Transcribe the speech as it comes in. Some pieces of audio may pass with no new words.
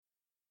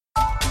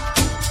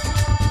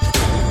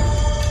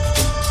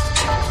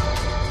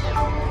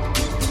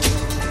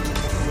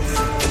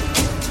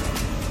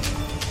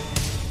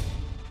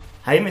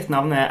Hei, mitt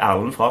navn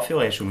Erlend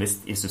Frafjord, jeg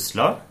journalist I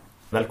Sysla.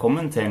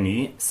 Velkommen til en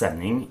ny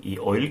sending I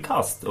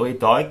Oilcast. Og I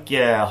dag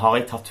har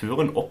jeg tatt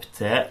turen opp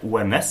til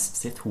ONS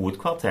sitt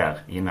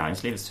hovedkvarter I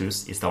Næringslivets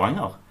hus I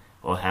Stavanger.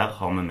 Og her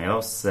har vi med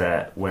oss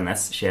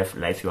ONS-sjef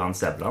Leif Johan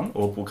Sævland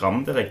og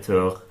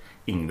programdirektør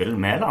Ingvild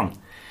Mæland.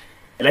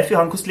 Leif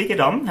Johan, hvordan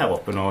ligger dagen her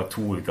oppe nå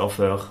 2 uker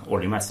før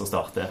oljemester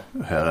starter?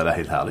 Her det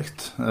helt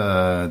herligt.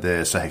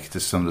 Det så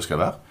hektisk som det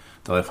skal være.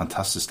 Det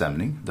fantastisk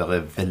stemning. Det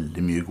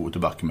veldig mye gode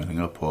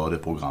tilbakemeldinger på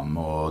det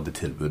programmet og det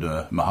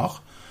tilbudet vi har.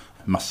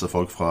 Masse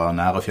folk fra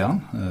nær og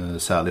fjern,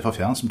 særlig fra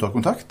fjern som tar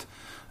kontakt,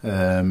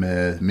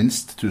 med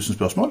minst 1000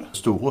 spørsmål,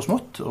 store og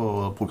smått,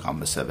 og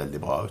programmet ser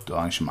veldig bra ut, og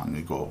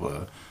arrangementet går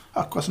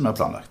akkurat som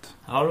planlagt.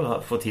 Har du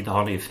fått tid til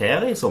å ha deg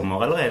ferie I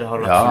sommer, eller har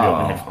du lagt for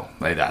jobben helt fra?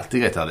 Nei, det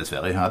alltid greit å ha litt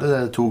ferie. Jeg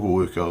hadde 2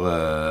 gode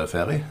uker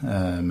ferie,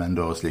 men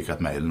da slik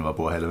at mailen var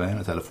på hele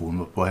veien, og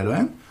telefonen var på hele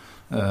veien.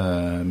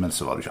 Men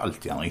så var det ikke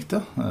alltid han ringte,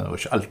 og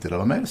ikke alltid det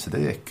var mail, så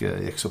det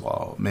gikk så bra.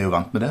 Vi jo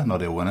vant med det.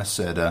 Når det ONS,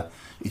 så det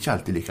ikke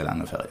alltid like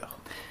lange ferier.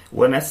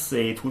 ONS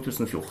I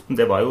 2014,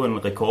 det var jo en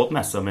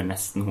rekordmesse med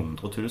nesten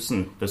 100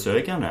 000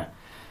 besøkende.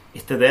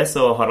 Etter det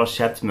så har det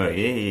skjedd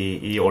mye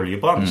I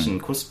oljebransjen.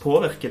 Hvordan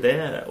påvirker det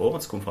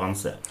årets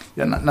konferanse?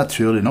 Ja,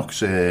 naturlig nok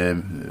så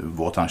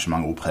vårt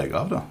arrangement også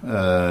preget av det.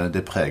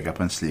 Det preger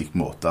på en slik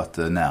måte at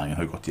næringen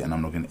har gått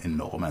gjennom noen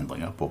enorme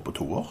endringer på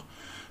 2 år.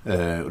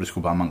 Og det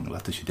skulle bare mangle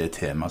at ikke det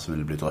tema som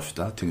vil bli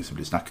drøftet, ting som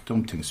blir snakket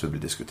om, ting som vil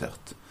bli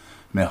diskutert.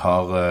 Vi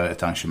har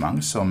et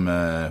arrangement som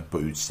på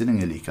utstilling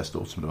like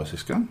stort som det var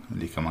sist gang,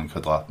 like mange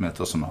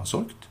kvadratmeter som vi har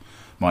solgt.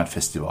 Vi har en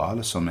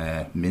festival som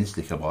minst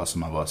like bra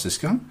som det var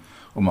sist gang,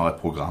 og vi har et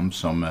program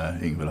som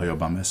Ingvild har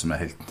jobbet med som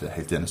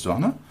helt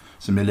enestående,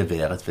 så vi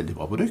leverer et veldig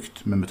bra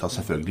produkt, men vi tar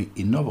selvfølgelig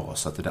inn over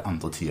oss at det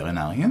andre tider I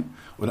næringen,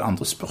 og det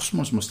andre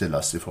spørsmål som må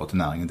stilles I forhold til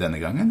næringen denne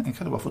gangen, enn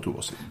hva det var for 2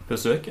 år siden.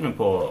 Besøkende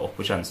oppe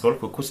på Kjensvoll,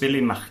 hvordan vil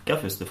de merke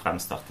først og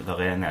fremst at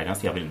det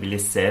nedgangstider? Vil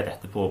de se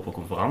dette på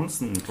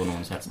konferansen på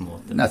noen helst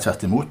måte? Nei,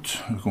 tvert imot.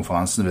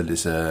 Konferansen vil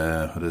de se,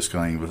 og det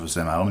skal Ingvild få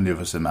se mer om, men de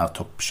vil få se mer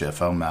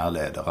toppsjefer, mer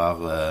ledere,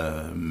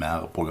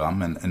 mer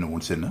program enn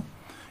noensinne.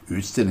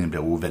 Utstillingen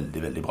blir også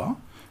veldig, veldig bra.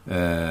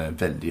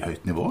 Veldig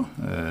høyt nivå.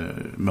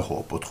 Vi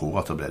håper og tror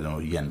at det blir noe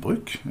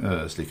gjenbruk,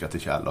 slik at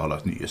ikke alle har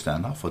lagt nye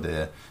stander, for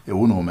det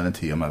jo noe med den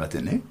tiden vi har vært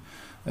inne I.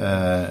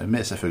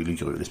 Vi selvfølgelig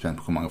gruelig spent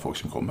på hvor mange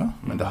folk som kommer,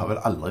 men det har vel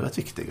aldri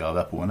vært viktigere å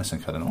være på ONS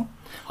enn hva det nå.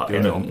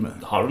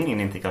 Har du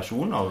noen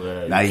indikasjoner?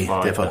 Nei,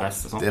 det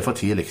for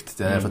tidlig.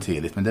 Det for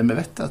tidlig, men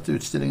vi vet at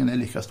utstillingen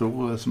like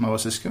stor som jeg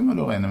var sist gang,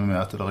 og da regner vi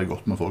med at det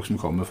godt med folk som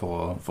kommer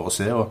for å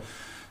se, og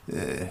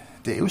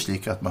det jo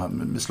slik at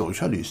vi slår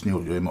ikke av lysen I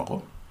olje I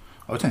morgen.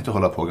 Jeg har tenkt å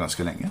holde på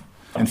ganske lenge.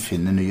 En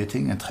finner nye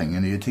ting, en trenger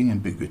nye ting,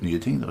 en bygger ut nye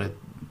ting. Det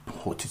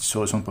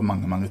tidshorisont på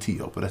mange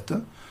tiår på dette.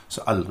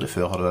 Så aldri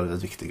før har det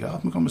vært viktigere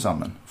at vi kommer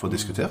sammen for å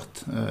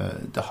diskutert.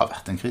 Det har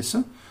vært en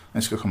krise.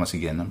 En skal komme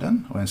seg gjennom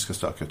den, og en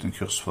skal stake ut en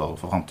kurs for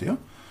fremtiden.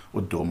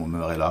 Og da må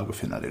vi være I lag og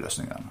finne de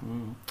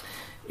løsningene.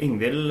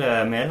 Ingvild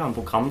Mæland,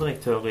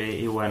 programdirektør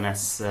I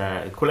ONS.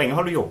 Hvor lenge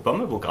har du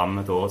jobbet med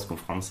programmet til årets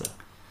konferanse?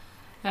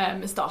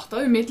 Vi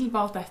startet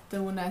umiddelbart etter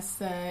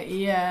ONS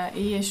I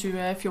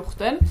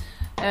 2014.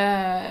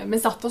 Vi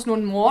satte oss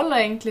noen mål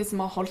egentlig som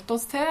har holdt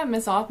oss til.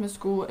 Vi sa at vi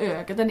skulle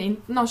øke den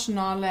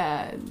internasjonale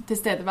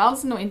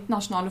tilstedeværelsen og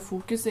internasjonale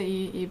fokuset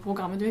I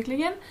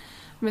programutviklingen.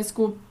 Vi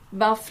skulle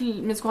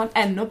ha en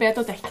enda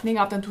bedre dekning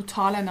av den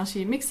totale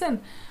energimiksen.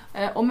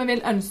 Og vi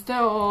vil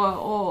ønske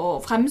å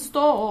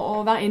fremstå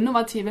og være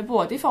innovative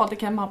både I forhold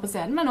til hvem vi har på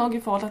scenen, men også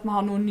I forhold til at vi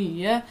har noen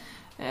nye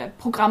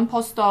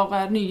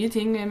programposter, nye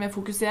ting vi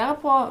fokuserer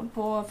på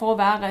for å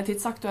være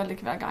tidsaktuelle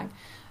hver gang.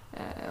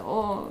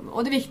 Og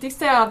det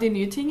viktigste av de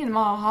nye tingene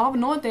vi har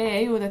nå, det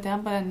jo dette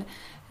her på den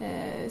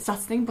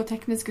satsningen på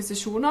tekniske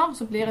sesjoner,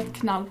 så blir et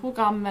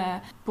knallprogram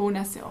på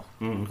ONS I år.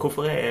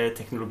 Hvorfor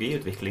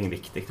teknologiutviklingen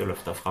viktig å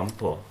løfte fram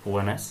på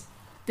ONS?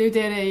 Det jo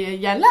det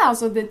gjelder,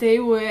 altså det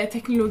jo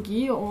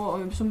teknologi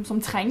som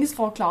trengs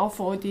for å klare å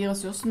få de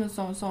ressursene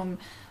som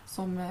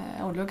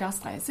olje og gass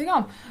dreier seg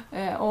om.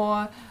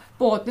 Og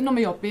både når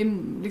vi jobber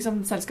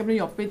liksom selskapene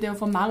jobber I det å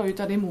få mer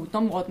ut av de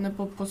moteområdene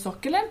på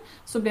sokkelen,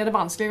 så blir det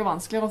vanskeligere og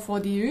vanskeligere å få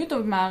de ut,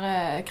 og mer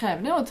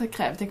krevende, og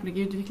kreve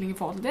teknologiutvikling I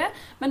forhold til det,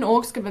 men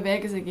også skal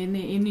bevege seg inn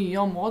I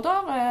nye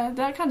områder,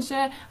 der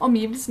kanskje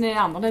omgivelsene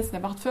annerledes enn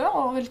det har vært før,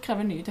 og vil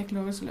kreve nye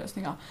teknologiske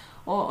løsninger.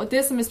 Og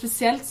det som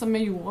spesielt som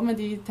vi gjorde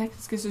med de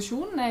tekniske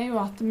sesjonene, jo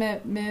at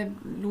vi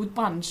lot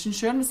bransjen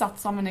selv, vi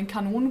satt sammen en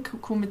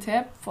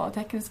kanonkomité for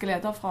tekniske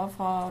ledere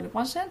fra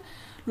oljebransjen,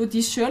 lot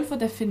de selv få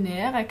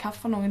definere hva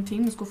for noen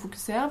ting vi skulle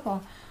fokusere på,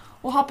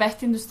 og har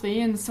bedt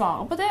industrien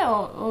svare på det,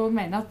 og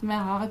mener at vi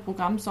har et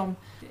program som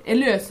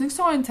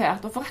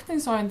løsningsorientert og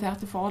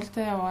forretningsorientert I forhold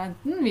til å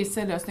enten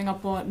vise løsninger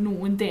på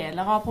noen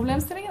deler av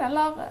problemstillingen,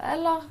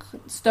 eller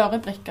større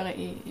brikker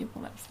I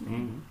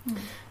problemstillingen.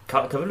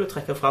 Hva vil du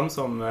trekke frem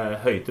som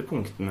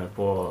høydepunktene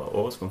på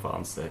årets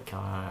konferanse?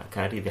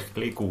 Hva de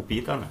virkelig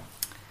godbitene?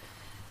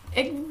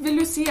 Jeg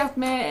vil jo si at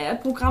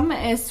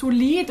programmet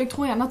solid, og jeg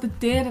tror gjerne at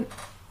det den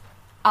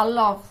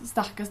aller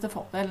sterkeste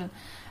fordelen.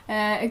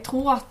 Jeg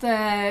tror at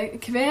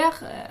hver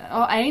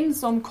og en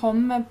som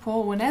kommer på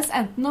ONS,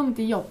 enten om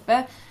de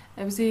jobber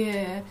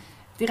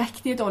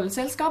direkte i et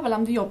oljeselskap, eller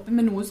om de jobber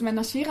med noe som er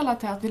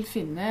energirelatert,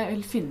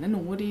 vil finne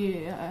noe de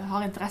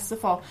har interesse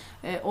for.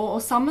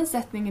 Og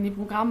sammensetningen i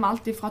programmet,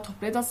 alt fra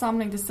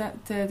toppledersamling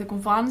til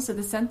konferanse,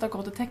 til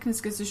senterkort, til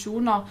tekniske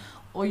sesjoner,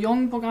 og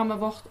Young-programmet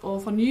vårt,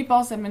 og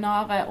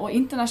fornybarseminaret, og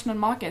International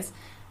Markets,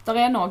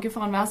 der noe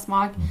for enhver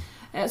smak.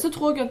 Så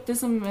tror jeg at det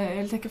som jeg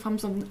vil trekke frem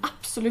som den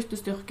absolutte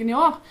styrken i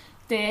år,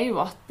 det er jo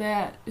at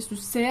hvis du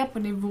ser på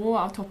nivået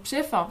av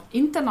toppsjefer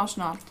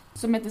internasjonalt,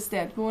 som er til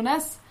stede på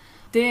ONS,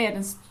 det er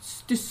den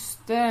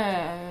største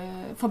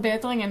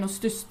forbedringen og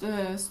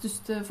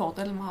største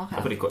fordelen vi har her.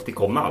 Ja, for de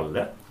kommer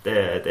alle.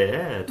 Det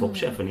er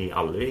toppsjefen i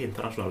alle de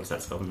internasjonale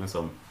selskapene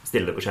som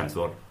stiller på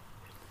Kjensvoll.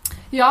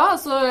 Ja,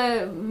 altså,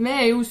 vi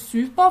er jo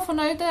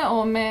superfornøyde,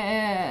 og vi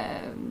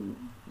er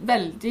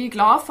veldig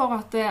glad for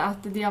at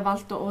de har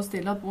valgt å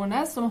stille på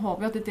ONS, og vi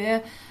håper at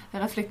det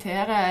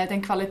reflekterer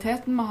den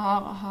kvaliteten vi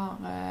har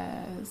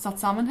satt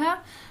sammen her.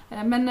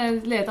 Men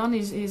lederen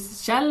i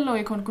Shell og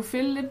i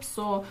ConocoPhillips,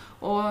 og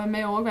vi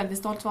er også veldig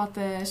stolt for at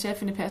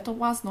sjefen i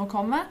Petrobras nå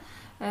kommer.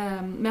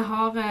 Vi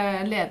har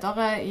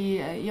ledere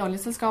i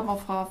oljeselskaper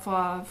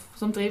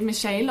som driver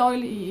med shale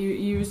oil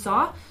i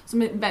USA,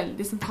 som er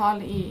veldig sentral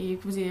i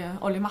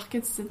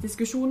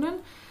oljemarkedsdiskusjonen.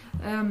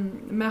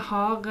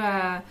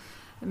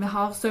 Vi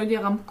har Saudi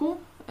Aramco,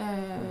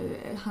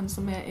 han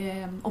som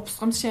er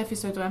oppstrømssjef i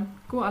Saudi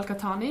Aramco,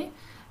 Al-Qatani.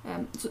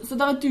 Så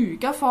det er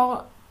duket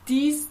for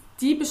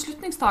de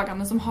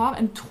beslutningstakerne som har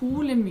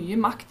utrolig mye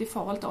makt i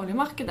forhold til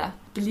oljemarkedet,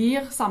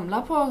 blir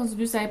samlet på, sånn som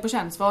du sier, på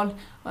Kjensvoll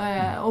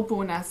og på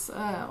ONS.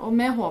 Og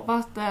vi håper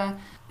at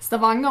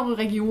Stavanger og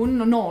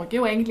regionen og Norge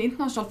og egentlig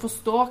internasjonalt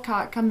forstår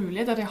hva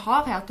muligheter de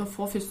har her til å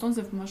få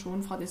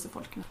førstehåndsinformasjon fra disse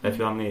folkene.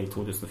 I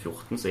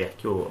 2014 så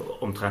gikk jo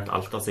omtrent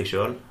alt av seg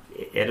selv.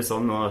 Er det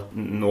sånn at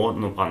nå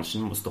når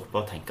bransjen må stoppe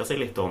og tenke seg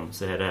litt om,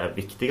 så er det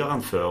viktigere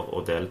enn før å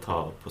delta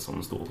på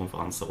sånne store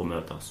konferanser og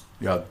møtes?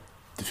 Ja,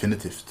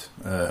 definitivt.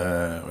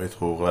 Og jeg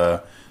tror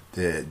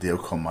det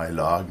å komme i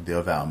lag, det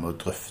å være med og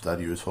drøfte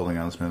de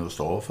utfordringene som vi nå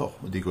står overfor,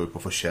 og de går jo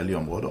på forskjellige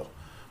områder.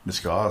 Vi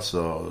skal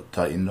altså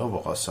ta inn over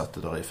oss at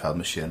det er i ferd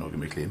med å skje noe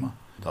med klima.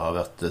 Det har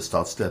vært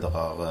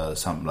statsledere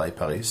samlet i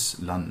Paris,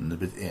 landene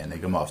blitt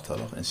enige om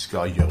avtaler. En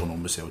skal gjøre noe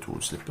med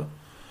CO2-utslippet.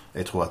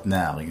 Jeg tror at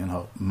næringen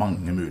har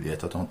mange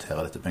muligheter til å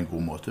håndtere dette på en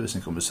god måte hvis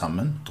en kommer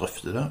sammen,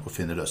 drøfter det og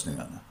finner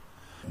løsningene.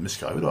 Vi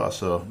skal jo da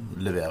altså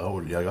levere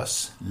olje og gass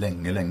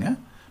lenge, men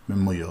vi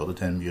må gjøre det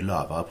til en mye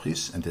lavere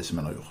pris enn det som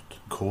en har gjort.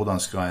 Hvordan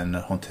skal en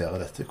håndtere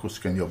dette? Hvordan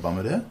skal en jobbe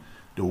med det?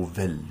 Det er jo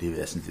veldig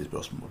vesentlige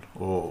spørsmål.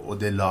 Og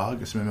det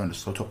laget som vi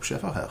mønstrer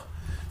toppsjefer her,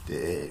 det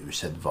er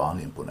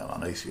usedvanlig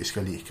imponerende. Jeg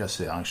skal like å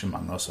se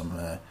arrangementer som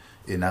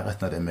i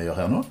nærheten av det vi gjør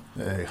her nå.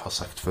 Jeg har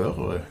sagt før,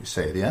 og jeg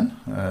sier det igjen,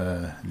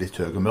 litt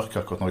høy og mørk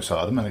akkurat når jeg sa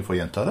det, men jeg får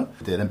gjenta det.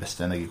 Det er den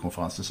beste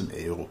energikonferansen som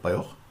er i Europa i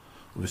år.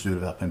 Og hvis du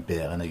vil være på en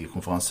bedre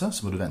energikonferanse, så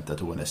må du vente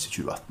til ONS i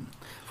 2018.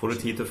 Får du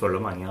tid til å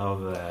følge mange av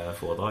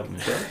foredragene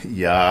selv?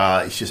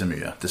 Ja, ikke så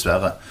mye,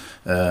 dessverre.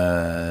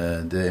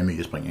 Det er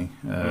mye springing.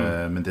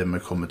 Men det vi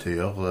kommer til å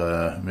gjøre,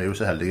 vi er jo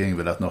så heldige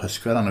vel at når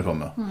høstkveldene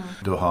kommer,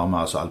 da har vi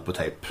altså alt på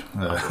teip.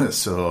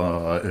 Så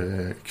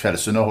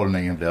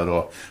kveldsunderholdningen blir da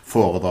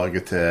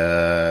foredraget til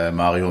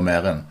Mario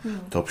Meren,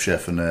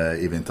 toppsjefen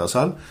i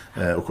Wintershall,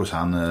 og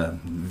hvordan han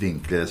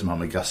vinkler det som har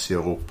med gass i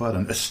Europa,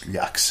 den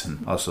østlige aksen.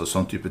 Altså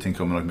sånn type ting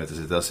kommer nok med til å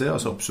sitte og se, og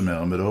så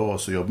oppsummerer vi da, og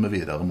så jobber vi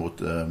videre mot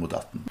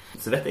 18.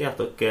 Så vet jeg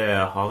at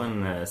dere har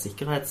en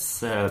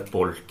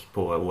sikkerhetsbolk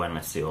på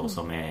ONS i år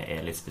som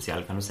er litt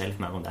spesiell. Kan du si litt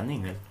mer om den,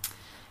 Ingvild?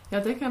 Ja,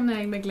 det kan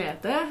jeg med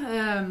glede.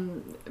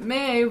 Vi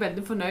er jo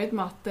veldig fornøyd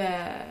med at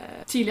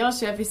tidligere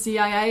sjef i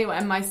CIA og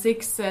MI6,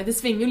 det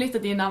svinger jo litt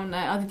av de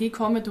navnene, at de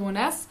kommer til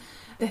ONS.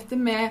 Dette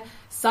med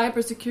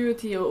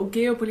cybersecurity og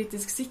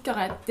geopolitisk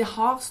sikkerhet, det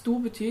har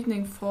stor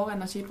betydning for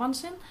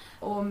energibransjen.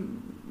 Og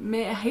vi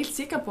er helt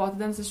sikre på at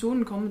den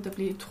sesjonen kommer til å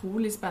bli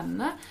utrolig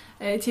spennende.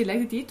 I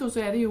tillegg til de to så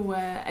er det jo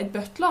Ed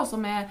Butler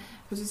som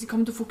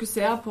kommer til å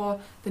fokusere på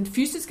den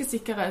fysiske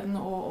sikkerheten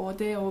og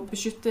det å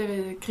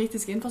beskytte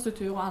kritisk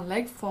infrastruktur og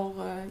anlegg for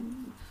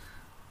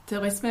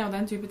terrorisme og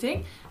den type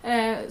ting.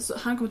 Så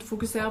han kommer til å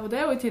fokusere på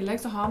det, og i tillegg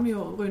så har vi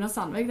jo Runa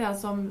Sandvik der,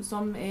 som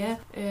hun er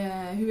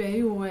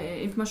jo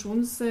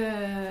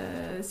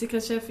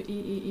informasjonssikkerhetssjef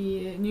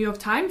i New York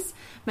Times,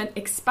 men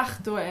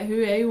ekspert, og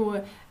hun er jo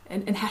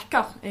en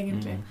hacker,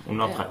 egentlig.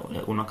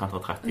 Underkant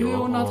av 30 år. Hun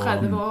er under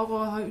 30 år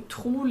og har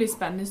utrolig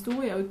spennende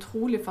historie, og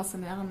utrolig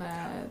fascinerende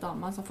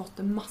dame som har fått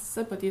det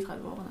masse på de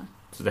 30 årene.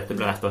 Så dette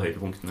blir et av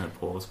høydepunktene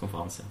på årets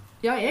konferanse?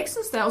 Ja, jeg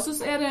synes det. Og så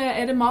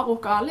er det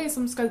Maruk Ali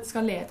som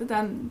skal lede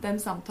den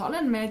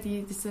samtalen med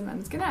disse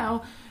menneskene. Og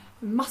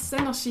masse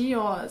energi,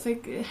 og så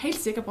jeg er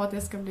helt sikker på at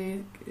det skal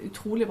bli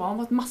utrolig bra. Vi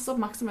har fått masse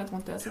oppmerksomhet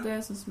rundt det, så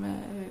det synes vi er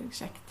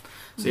kjekt.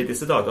 Så i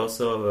disse dager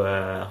så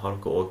har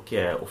dere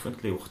også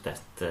offentliggjort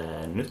et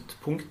nytt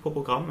punkt på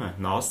programmet,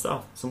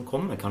 NASA, som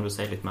kommer. Kan du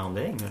si litt mer om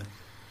det, Ingvild?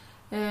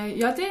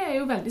 Ja, det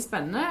jo veldig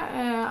spennende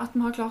at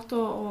vi har klart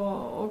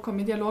å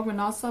komme i dialog med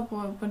NASA på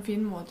en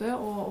fin måte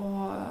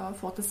og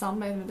få til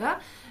samarbeid med det.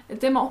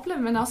 Det vi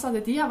opplever med NASA, er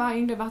at de har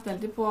egentlig vært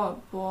veldig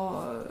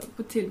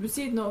på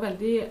tilbudssiden og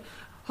veldig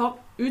har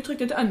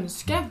uttrykt et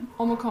ønske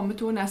om å komme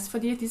til ONS,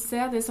 fordi de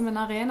ser det som en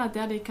arena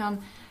der de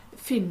kan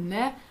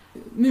finne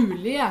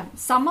mulige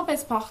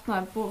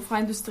samarbeidspartnere fra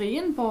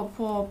industrien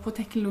på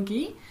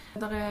teknologi.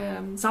 Det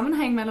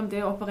sammenheng mellom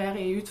det å operere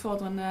i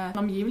utfordrende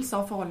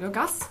omgivelser for olje og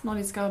gass, når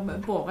de skal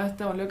bore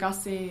etter olje og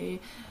gass i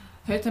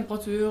høy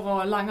temperatur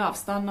og lange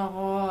avstander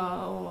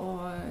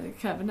og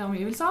krevende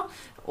omgivelser,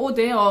 og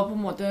det å på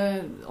en måte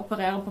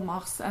operere på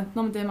Mars,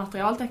 enten om det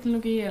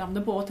materialteknologi, eller om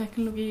det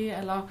boreteknologi,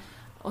 eller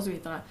og så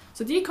videre.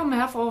 Så de kommer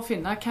her for å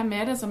finne hvem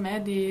det som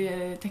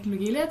de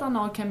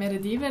teknologilederne, og hvem det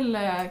de vil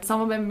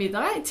samarbeide med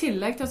videre, i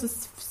tillegg til å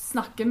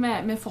snakke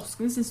med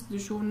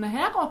forskningsinstitusjonene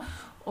her,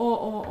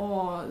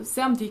 og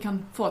se om de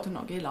kan få til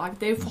noe i lag.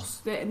 Det jo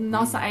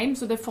NASA 1,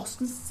 så det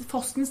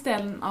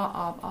forskningsdelen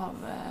av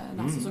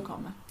NASA som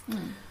kommer.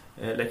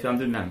 Leif-Jan,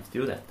 du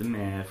nevnte jo dette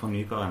med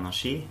fornybar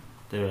energi.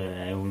 Det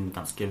jo en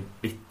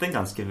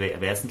ganske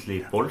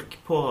vesentlig bolk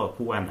på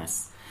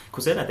ONS.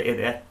 Hvordan det?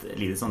 Det et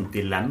lite sånn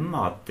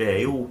dilemma? Det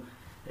jo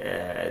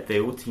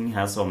ting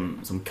her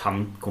som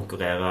kan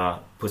konkurrere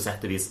på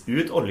sett og vis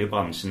ut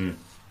oljebransjen,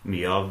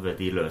 mye av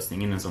de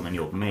løsningene som en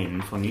jobber med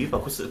innen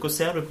fornybar. Hvordan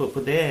ser du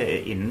på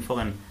det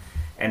innenfor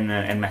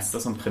en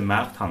messe som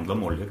primært handler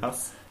om olje og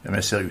gass? Ja,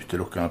 jeg ser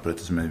utelukkende på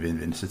dette som en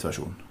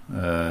vinn-vinn-situasjon.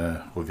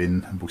 Og vinn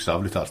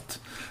bokstavelig talt.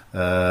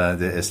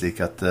 Det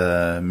slik at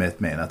vi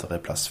mener at det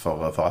plass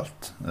for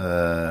alt.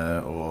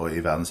 Og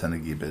i verdens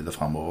energibilder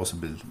fremover så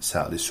vil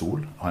særlig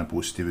sol ha en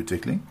positiv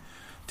utvikling.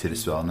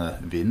 Tilsvarende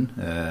vind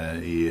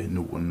i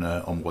noen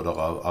områder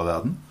av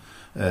verden.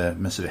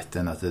 Men så vet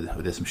en at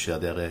det som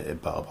skjer der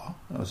bare bra.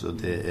 Altså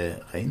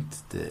det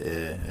rent, det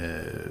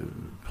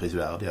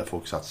prisverdig at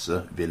folk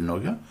satser vil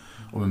noe.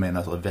 Og vi mener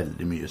at det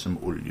veldig mye som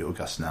olje- og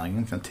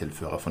gassnæringen kan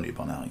tilføre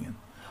fornybarnæringen.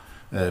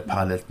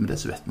 Parallelt med det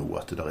så vet vi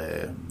også at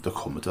det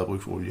kommer til å være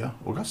bruk for olje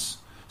og gass,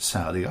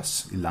 særlig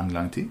gass, i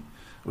lang tid.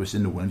 Og hvis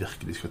noen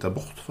virkelig skal ta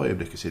bort for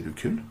øyeblikket, så det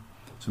kull,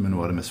 som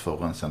noe av det mest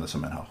forurensende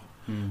som en har.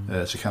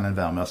 Så kan en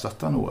være med å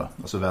erstatte noe.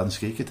 Altså verden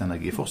skriker til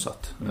energi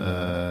fortsatt.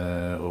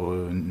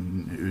 Og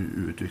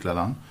utviklet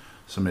land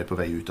som på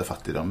vei ut av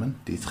fattigdommen,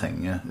 de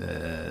trenger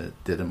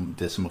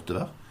det som måtte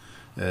være.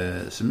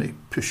 Så vi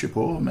pusher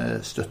på, vi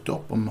støtter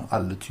opp om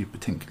alle typer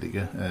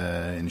tenkelige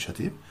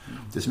initiativ.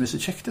 Det som så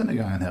kjekt denne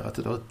gangen her, at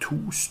det 2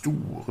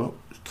 store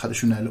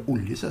tradisjonelle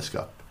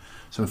oljeselskap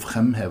som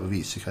fremhever og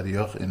viser hva de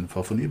gjør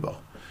innenfor fornybar.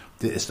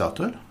 Det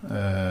Statoil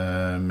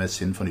med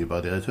sin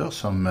fornybardirektør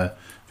som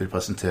vil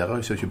presentere,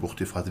 jeg ser ikke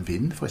bort ifra at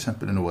vind for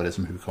eksempel noe av det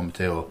som hun kommer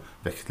til å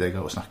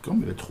vektlegge og snakke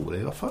om, jeg vil tro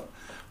det i hvert fall.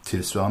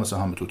 Tilsvarende så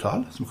har vi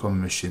Total, som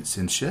kommer med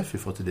sin sjef i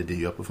forhold til det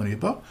de gjør på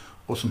fornybar,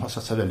 og som har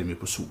satset veldig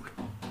mye på sol.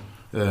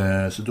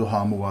 Så da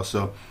har vi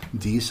altså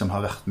de som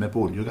har vært med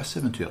på olje- og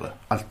gasseventyret,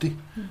 alltid.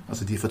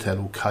 Altså de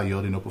forteller hva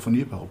gjør de nå på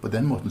fornybar, og på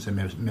den måten så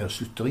vi med å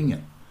slutte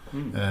ringen.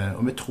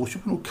 Og vi tror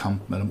ikke på noen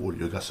kamp mellom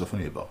olje og gass og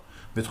fornybar.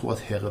 Vi tror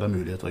at her det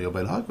muligheter å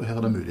jobbe i lag, og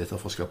her det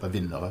muligheter for å skape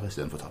vinnere i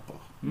stedet for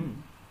tappere.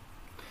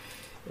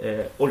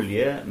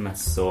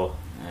 Oljemesser,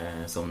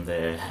 som det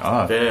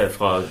heter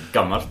fra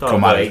gammelt av.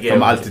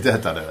 Kommer alltid til å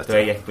hete det, vet du.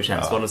 Da jeg gikk på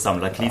Kjensvoll og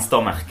samlet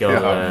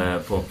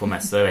klistermerker på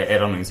messer.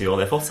 Er det noen som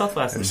gjør det fortsatt,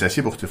 forresten? Jeg ser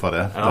ikke bort ifra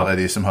det. Der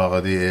de som har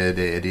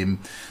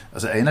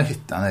altså en av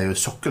hittene jo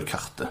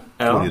sokkelkartet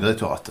på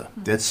Oljedirektoratet.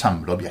 Det et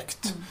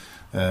samleobjekt.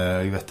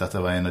 Jeg vet at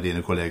det var en av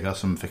dine kollegaer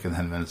som fikk en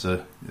henvendelse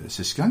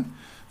sist gang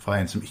fra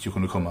en som ikke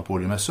kunne komme på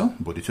oljemesser,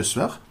 både i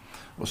Tysvær,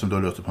 og som da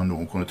lurte på om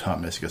noen kunne ta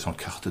med seg et sånt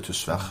kart til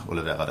Tysvær og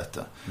levere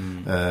dette.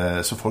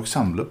 Så folk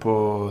samler på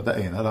det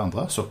ene eller det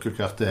andre.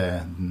 Sokkelkartet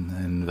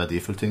en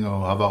verdifull ting å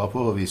ha vare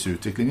på og vise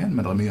utviklingen,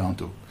 men det mye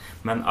annet også.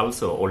 Men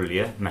altså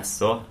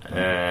oljemesser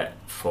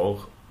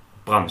for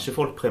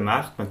bransjefolk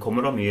primært, men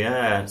kommer det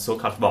mye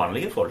såkalt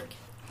vanlige folk?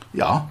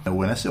 Ja,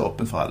 ONS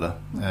åpen for alle.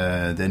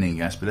 Det en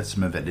inngangsbillett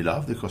som veldig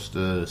lav. Det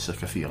koster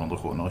ca. 400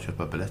 kroner å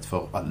kjøpe billett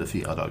for alle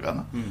 4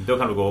 dagene. Da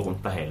kan du gå rundt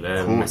på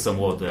hele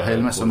messeområdet?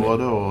 Hele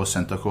messeområdet og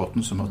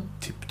Senterkorten som har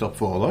tippet opp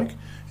foredrag,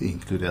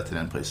 inkludert i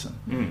den prisen.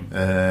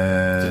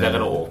 Så der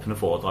det åpne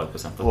foredrag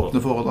på Senterkorten?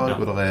 Åpne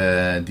foredrag, og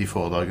der de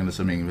foredragene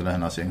som Ingvild og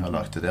hennes gjeng har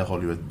lagt til der,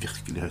 holder jo et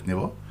virkelig høyt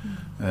nivå.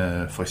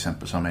 For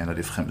eksempel som en av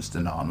de fremste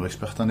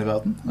nanoekspertene i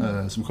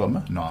verden som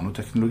kommer,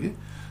 nanoteknologi.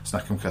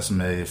 Snakke om hva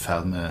som i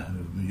ferd med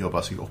å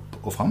jobbe seg opp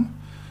og frem.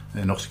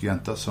 Norske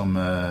jenter som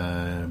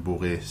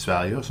bor i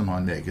Sverige og som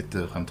har en meget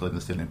fremtredende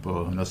stilling på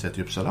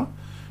Universitetet i Uppsala.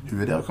 Hun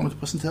der og kommer til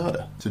å presentere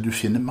det. Så du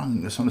finner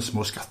mange sånne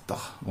små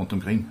skatter rundt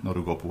omkring når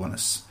du går på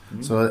ONS.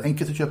 Så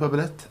enkelt å kjøpe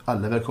billett,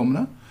 alle er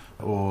velkomne.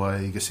 Og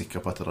jeg er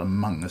sikker på at det er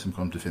mange som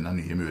kommer til å finne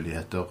nye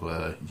muligheter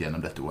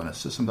gjennom dette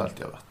ONS, som det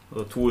alltid har vært.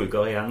 Og 2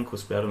 uker igjen,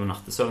 hvordan blir det med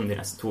nattesøvn de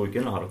neste 2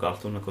 ukene? Har dere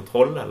alt under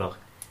kontroll, eller?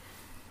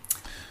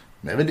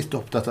 Vi er vel litt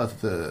opptatt av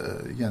at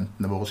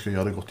jentene våre skal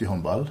gjøre det godt i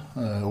håndball,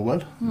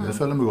 OL. Det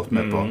føler vi godt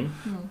med på.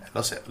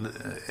 Ellers,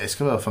 jeg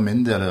skal være for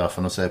min del, i hvert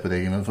fall å si på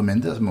deg, men for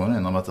min del så må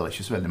jeg innrømme at det er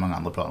ikke så veldig mange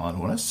andre planer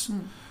enn ONS.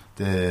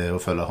 Det er å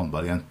følge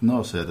håndballjentene,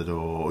 og så er det da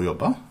å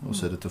jobbe, og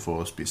så er det til å få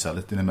spise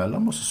litt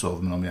innimellom, og så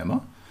sover vi når vi er hjemme.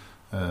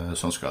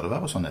 Sånn skal det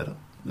være, og sånn er det.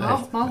 Vi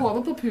har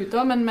hodet på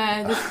puta, men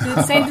det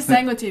er sent i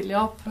seng og tidlig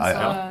opp, så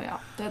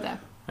ja, det er det.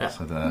 Ja.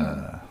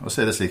 Og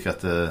så er det slik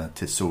at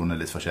tidszonen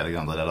er litt forskjellige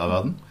i andre deler av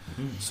verden.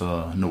 Så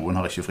noen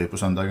har ikke fri på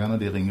søndagene,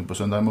 de ringer på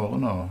søndag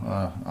morgen, og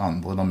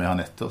andre når vi har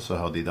netter, så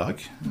har de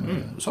dag.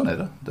 Sånn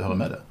er det, det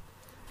hører med det.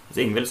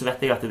 Så Ingvild, så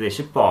vet jeg at det er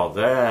ikke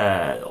bare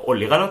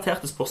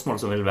oljerelaterte spørsmål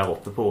som vil være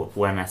oppe på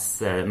ONS,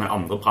 men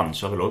andre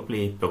bransjer vil også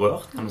bli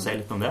berørt. Kan du si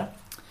litt om det?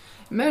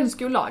 Vi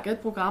ønsker jo å lage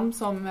et program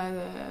som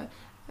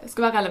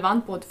skal være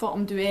relevant både for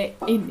om du er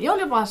inne i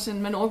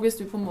oljebransjen, men også hvis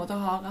du på en måte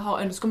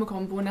har ønsker om å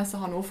komme på ONS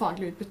og har noe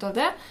faglig utbytte av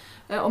det.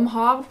 Og vi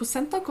har på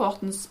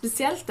senterkorten,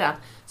 spesielt der,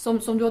 som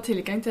du har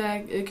tilgang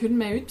til kun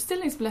med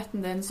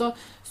utbestillingsbilletten din, så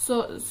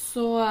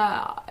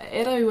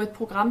er det jo et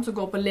program som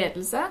går på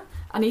ledelse.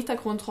 Anita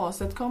Krohn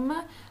Traaseth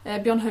kommer,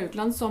 Bjørn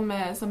Haugland som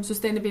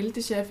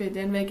sustainability-sjef i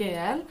DNV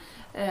GL,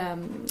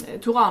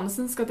 Tor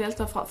Arnesen skal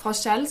delta fra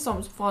Shell,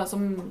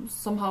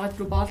 som har et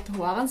globalt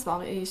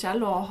HR-ansvar i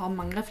Shell og har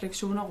mange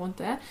refleksjoner rundt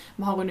det.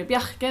 Vi har Rune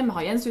Bjerke, vi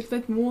har Jens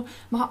Ultvedt Moe,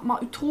 vi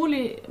har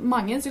utrolig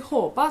mange, så jeg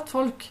håper at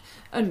folk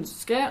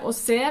ønsker og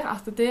ser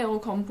at det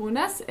å komme på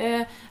ONS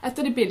er et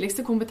av de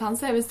billigste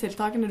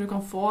kompetansehevingstiltakene du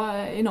kan få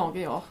i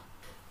Norge i år.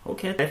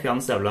 Ok,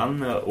 Jan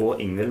Sævland og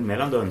Ingvild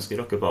Mæland, da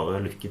ønsker dere bare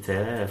lykke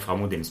til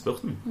frem mot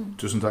innspurten.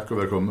 Tusen takk og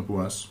velkommen på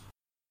ONS.